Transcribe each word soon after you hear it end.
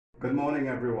Good morning,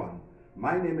 everyone.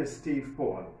 My name is Steve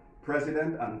Paul,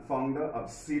 President and founder of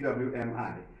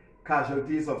CWMI,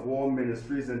 Casualties of War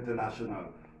Ministries International,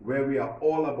 where we are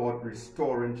all about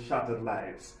restoring shattered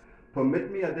lives.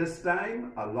 Permit me at this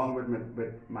time, along with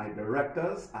my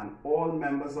directors and all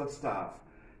members of staff,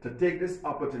 to take this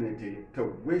opportunity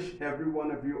to wish every one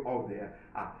of you out there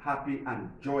a happy and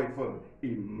joyful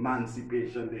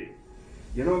Emancipation Day.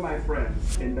 You know, my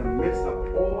friends, in the midst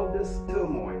of all this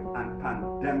turmoil and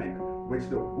pandemic which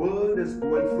the world is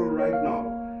going through right now,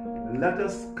 let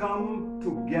us come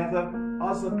together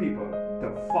as a people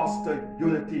to foster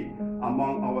unity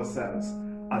among ourselves.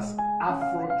 As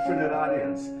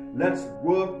Afro-Trinidadians, let's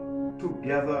work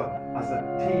together as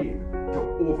a team to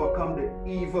overcome the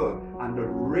evil and the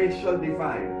racial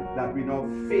divide that we now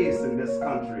face in this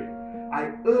country.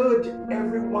 I urge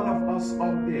every one of us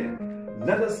out there,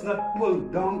 let us not pull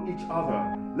down each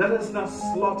other. Let us not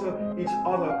slaughter each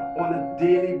other on a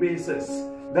daily basis.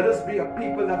 Let us be a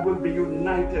people that will be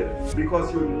united,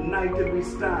 because united we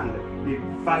stand,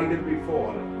 divided we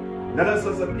fall. Let us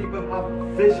as a people have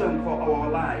vision for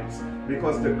our lives,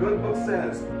 because the good book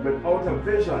says, without a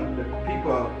vision, the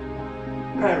people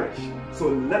perish. So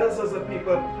let us as a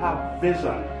people have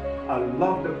vision. I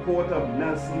love the quote of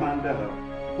Nelson Mandela,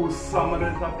 who summed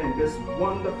it up in this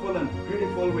wonderful and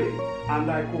beautiful way, and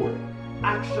I quote,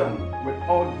 "Action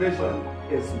without vision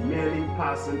is merely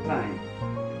passing time.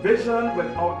 Vision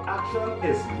without action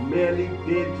is merely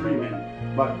daydreaming,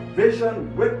 but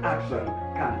vision with action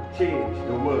can change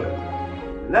the world."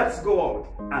 Let's go out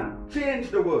and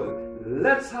change the world.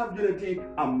 Let's have unity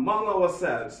among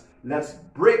ourselves. Let's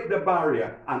break the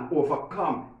barrier and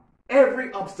overcome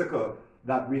every obstacle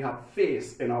that we have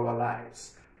faced in our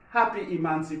lives. Happy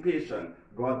Emancipation.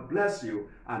 God bless you,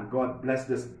 and God bless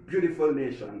this beautiful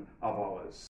nation of ours.